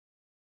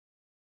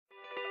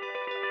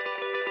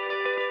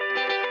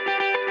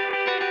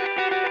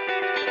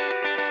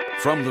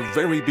From the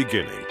very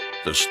beginning,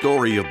 the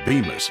story of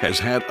Bemis has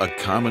had a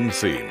common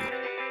theme: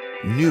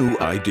 new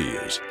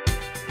ideas.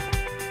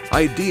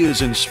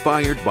 Ideas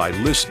inspired by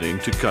listening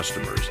to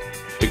customers,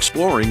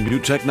 exploring new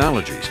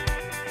technologies,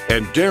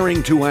 and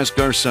daring to ask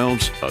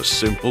ourselves a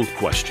simple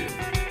question: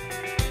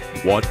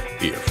 what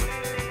if?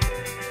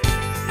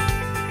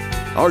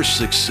 Our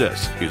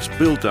success is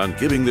built on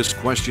giving this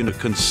question a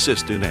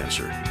consistent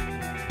answer: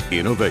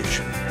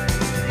 innovation.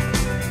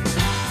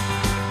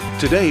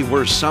 Today,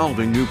 we're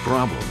solving new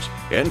problems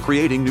and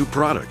creating new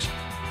products.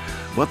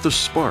 But the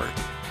spark,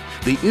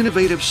 the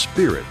innovative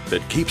spirit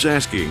that keeps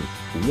asking,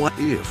 what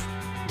if,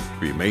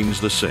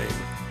 remains the same.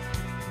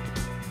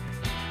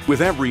 With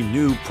every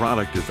new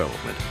product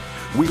development,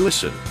 we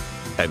listen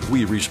and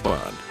we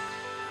respond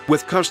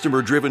with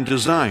customer-driven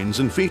designs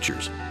and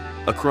features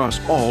across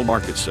all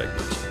market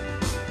segments.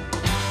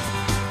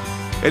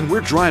 And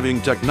we're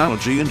driving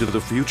technology into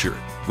the future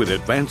with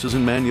advances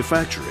in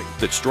manufacturing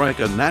that strike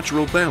a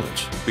natural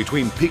balance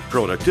between peak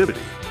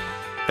productivity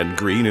and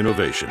green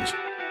innovations,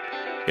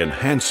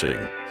 enhancing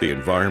the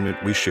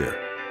environment we share.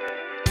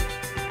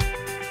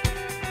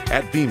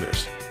 At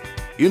Bemis,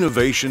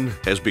 innovation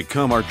has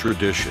become our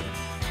tradition,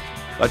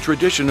 a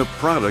tradition of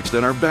products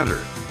that are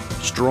better,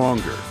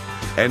 stronger,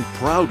 and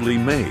proudly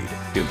made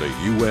in the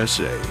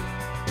USA.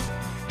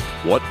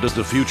 What does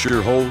the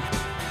future hold?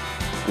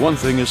 One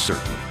thing is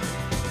certain: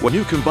 when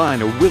you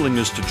combine a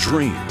willingness to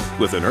dream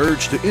with an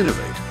urge to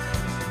innovate,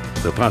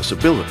 the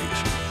possibilities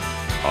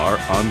are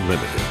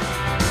unlimited.